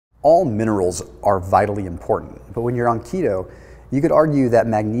All minerals are vitally important, but when you're on keto, you could argue that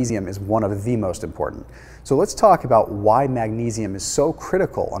magnesium is one of the most important. So let's talk about why magnesium is so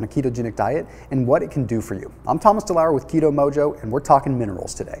critical on a ketogenic diet and what it can do for you. I'm Thomas DeLauer with Keto-Mojo, and we're talking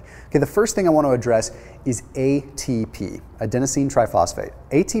minerals today. Okay, the first thing I want to address is ATP, adenosine triphosphate.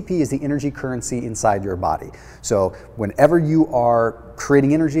 ATP is the energy currency inside your body. So whenever you are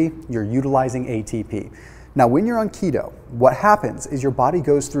creating energy, you're utilizing ATP. Now, when you're on keto, what happens is your body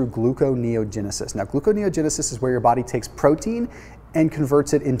goes through gluconeogenesis. Now, gluconeogenesis is where your body takes protein and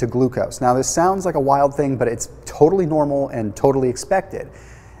converts it into glucose. Now, this sounds like a wild thing, but it's totally normal and totally expected.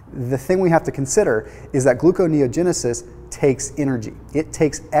 The thing we have to consider is that gluconeogenesis takes energy. It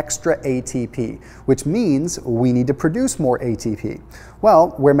takes extra ATP, which means we need to produce more ATP. Well,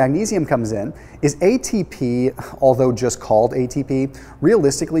 where magnesium comes in is ATP, although just called ATP,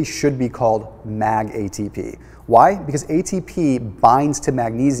 realistically should be called MAG-ATP. Why? Because ATP binds to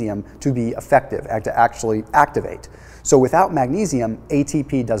magnesium to be effective, to actually activate. So without magnesium,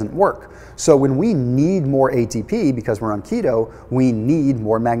 ATP doesn't work. So when we need more ATP, because we're on keto, we need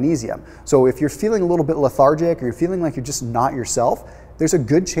more magnesium. So if you're feeling a little bit lethargic or you're feeling like you're just not yourself, there's a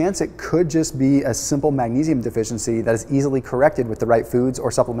good chance it could just be a simple magnesium deficiency that is easily corrected with the right foods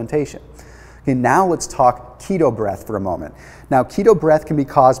or supplementation. Okay, now let's talk keto breath for a moment. Now, keto breath can be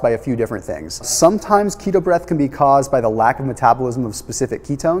caused by a few different things. Sometimes keto breath can be caused by the lack of metabolism of specific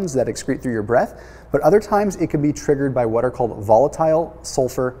ketones that excrete through your breath, but other times it can be triggered by what are called volatile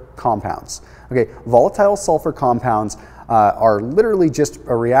sulfur compounds. Okay, volatile sulfur compounds are literally just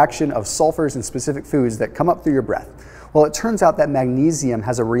a reaction of sulfurs in specific foods that come up through your breath. Well, it turns out that magnesium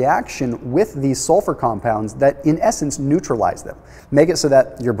has a reaction with these sulfur compounds that in essence neutralize them, make it so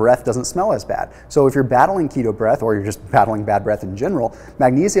that your breath doesn't smell as bad. So if you're battling keto breath or you're just battling bad breath in general,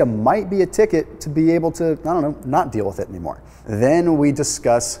 magnesium might be a ticket to be able to, not deal with it anymore. Then we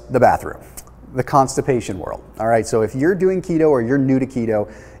discuss the bathroom, the constipation world. All right, so if you're doing keto or you're new to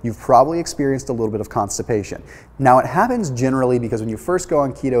keto, you've probably experienced a little bit of constipation. Now, it happens generally because when you first go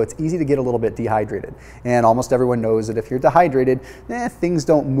on keto, it's easy to get a little bit dehydrated. And almost everyone knows that if you're dehydrated, things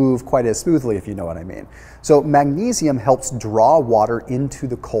don't move quite as smoothly, if you know what I mean. So magnesium helps draw water into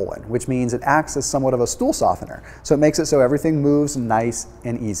the colon, which means it acts as somewhat of a stool softener. So it makes it so everything moves nice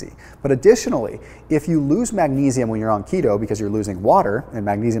and easy. But additionally, if you lose magnesium when you're on keto because you're losing water, and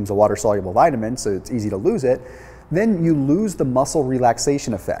magnesium is a water-soluble vitamin, so it's easy to lose it, then you lose the muscle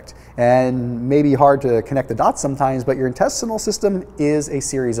relaxation effect. And maybe hard to connect the dots sometimes, but your intestinal system is a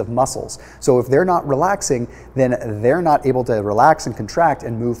series of muscles. So if they're not relaxing, then they're not able to relax and contract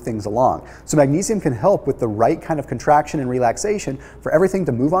and move things along. So magnesium can help with the right kind of contraction and relaxation for everything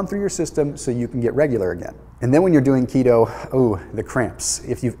to move on through your system so you can get regular again. And then when you're doing keto, the cramps.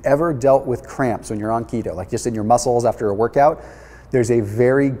 If you've ever dealt with cramps when you're on keto, like just in your muscles after a workout, there's a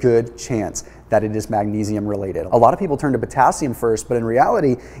very good chance that it is magnesium related. A lot of people turn to potassium first, but in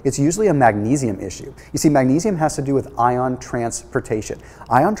reality, it's usually a magnesium issue. You see, magnesium has to do with ion transportation.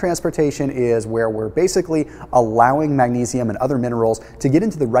 Ion transportation is where we're basically allowing magnesium and other minerals to get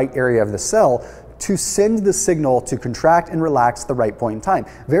into the right area of the cell to send the signal to contract and relax at the right point in time.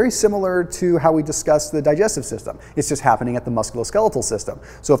 Very similar to how we discussed the digestive system. It's just happening at the musculoskeletal system.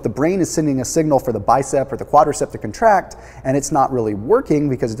 So if the brain is sending a signal for the bicep or the quadricep to contract and it's not really working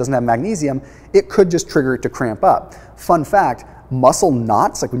because it doesn't have magnesium, it could just trigger it to cramp up. Fun fact, muscle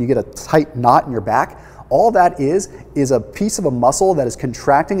knots, like when you get a tight knot in your back, all that is a piece of a muscle that is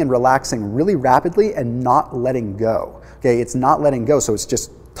contracting and relaxing really rapidly and not letting go. Okay, it's not letting go, so it's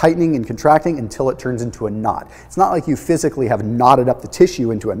just tightening and contracting until it turns into a knot. It's not like you physically have knotted up the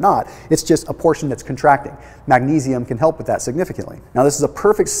tissue into a knot, it's just a portion that's contracting. Magnesium can help with that significantly. Now this is a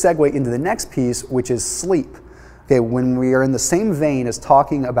perfect segue into the next piece, which is sleep. Okay, when we are in the same vein as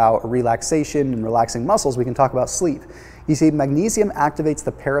talking about relaxation and relaxing muscles, we can talk about sleep. You see, magnesium activates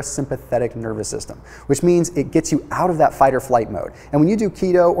the parasympathetic nervous system, which means it gets you out of that fight or flight mode. And when you do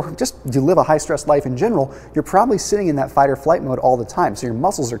keto or just you live a high-stress life in general, you're probably sitting in that fight or flight mode all the time. So your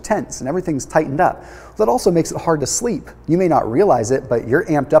muscles are tense and everything's tightened up. That also makes it hard to sleep. You may not realize it, but you're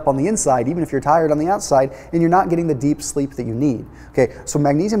amped up on the inside, even if you're tired on the outside, and you're not getting the deep sleep that you need. Okay, so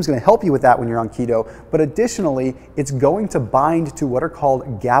magnesium is going to help you with that when you're on keto, but additionally, it's going to bind to what are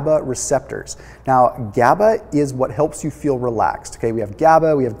called GABA receptors. Now, GABA is what helps you feel relaxed. Okay, we have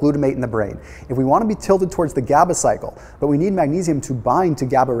GABA, we have glutamate in the brain. If we want to be tilted towards the GABA cycle, but we need magnesium to bind to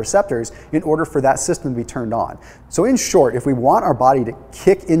GABA receptors in order for that system to be turned on. So in short, if we want our body to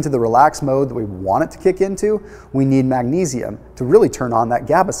kick into the relaxed mode that we want it to kick into, we need magnesium to to really turn on that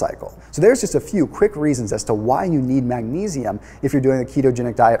GABA cycle. So there's just a few quick reasons as to why you need magnesium if you're doing a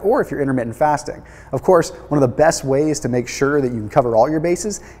ketogenic diet or if you're intermittent fasting. Of course, one of the best ways to make sure that you can cover all your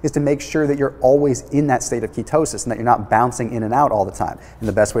bases is to make sure that you're always in that state of ketosis and that you're not bouncing in and out all the time. And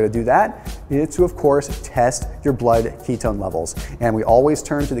the best way to do that is to, of course, test your blood ketone levels. And we always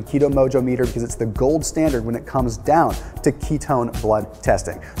turn to the Keto-Mojo meter because it's the gold standard when it comes down to ketone blood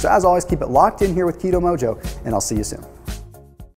testing. So as always, keep it locked in here with Keto-Mojo, and I'll see you soon.